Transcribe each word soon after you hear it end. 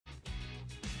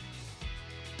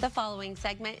The following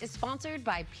segment is sponsored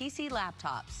by PC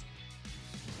Laptops.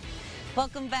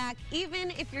 Welcome back. Even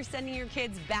if you're sending your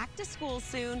kids back to school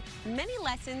soon, many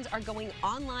lessons are going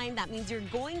online. That means you're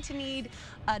going to need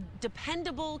a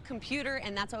dependable computer,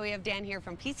 and that's why we have Dan here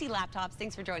from PC Laptops.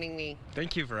 Thanks for joining me.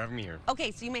 Thank you for having me here.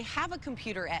 Okay, so you may have a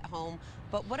computer at home,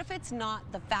 but what if it's not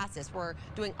the fastest? We're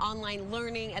doing online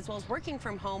learning as well as working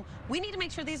from home. We need to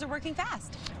make sure these are working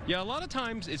fast. Yeah, a lot of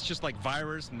times it's just like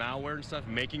virus, malware and stuff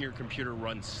making your computer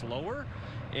run slower.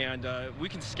 And we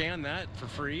can scan that for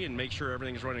free and make sure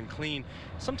everything's running clean.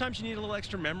 Sometimes you need a little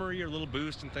extra memory or a little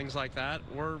boost and things like that.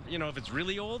 Or, you know, if it's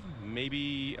really old,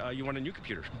 maybe you want a new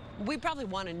computer. We probably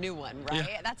want a new one, right?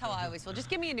 Yeah. That's how I always feel. Just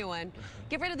give me a new one.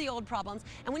 Get rid of the old problems.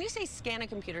 And when you say scan a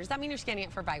computer, does that mean you're scanning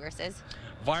it for viruses?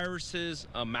 Viruses,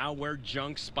 malware,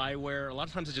 junk, spyware. A lot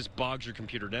of times it just bogs your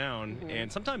computer down.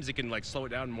 And sometimes it can like slow it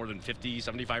down more than 50,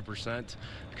 75%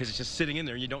 because it's just sitting in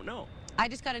there and you don't know. I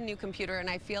just got a new computer, and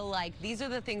I feel like these are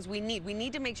the things we need. We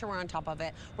need to make sure we're on top of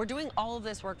it. We're doing all of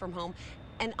this work from home.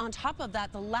 And on top of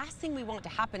that, the last thing we want to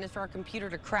happen is for our computer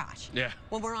to crash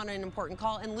when we're on an important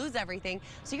call and lose everything.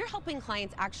 So you're helping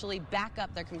clients actually back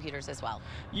up their computers as well.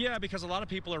 Yeah, because a lot of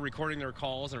people are recording their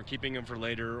calls and are keeping them for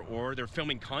later, or they're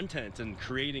filming content and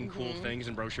creating cool things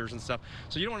and brochures and stuff.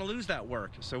 So you don't want to lose that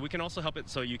work. So we can also help it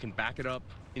so you can back it up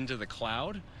into the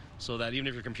cloud, so that even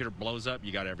if your computer blows up,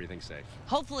 you got everything safe.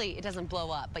 Hopefully it doesn't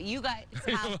blow up, but you guys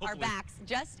have our backs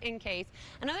just in case.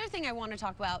 Another thing I want to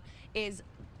talk about is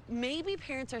maybe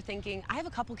parents are thinking, I have a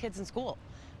couple kids in school.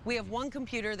 We have one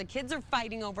computer, the kids are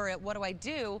fighting over it, what do I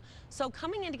do? So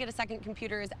coming in to get a second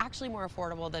computer is actually more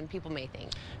affordable than people may think.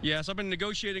 Yeah, so I've been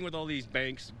negotiating with all these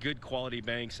banks, good quality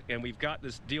banks, and we've got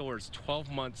this deal where it's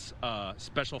 12 months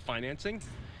special financing.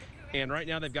 And right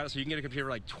now they've got it so you can get a computer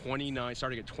like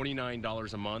starting at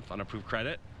 $29 a month on approved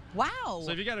credit. Wow.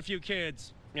 So if you got a few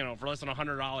kids, you know, for less than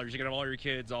 $100, you can have all your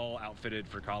kids all outfitted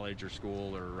for college or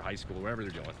school or high school, wherever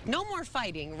they're doing. No more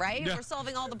fighting, right? Yeah. We're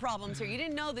solving all the problems here. You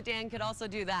didn't know that Dan could also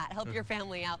do that, help your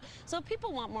family out. So if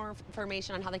people want more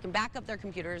information on how they can back up their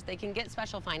computers, they can get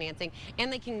special financing,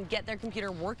 and they can get their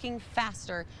computer working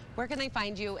faster, where can they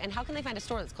find you, and how can they find a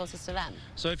store that's closest to them?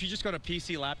 So if you just go to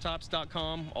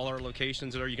PCLaptops.com, all our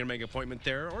locations are, you can make an appointment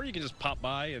there, or you can just pop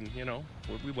by and, you know,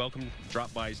 we welcome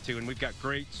drop-bys too. And we've got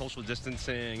great social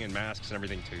distancing and masks and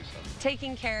everything too. So.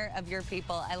 Taking care of your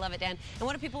people. I love it, Dan. And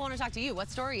what if people want to talk to you? What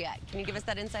store are you at? Can you give us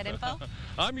that inside info?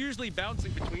 I'm usually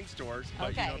bouncing between stores,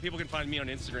 but you know, people can find me on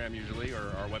Instagram usually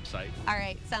or our website. All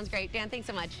right, sounds great. Dan, thanks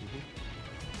so much.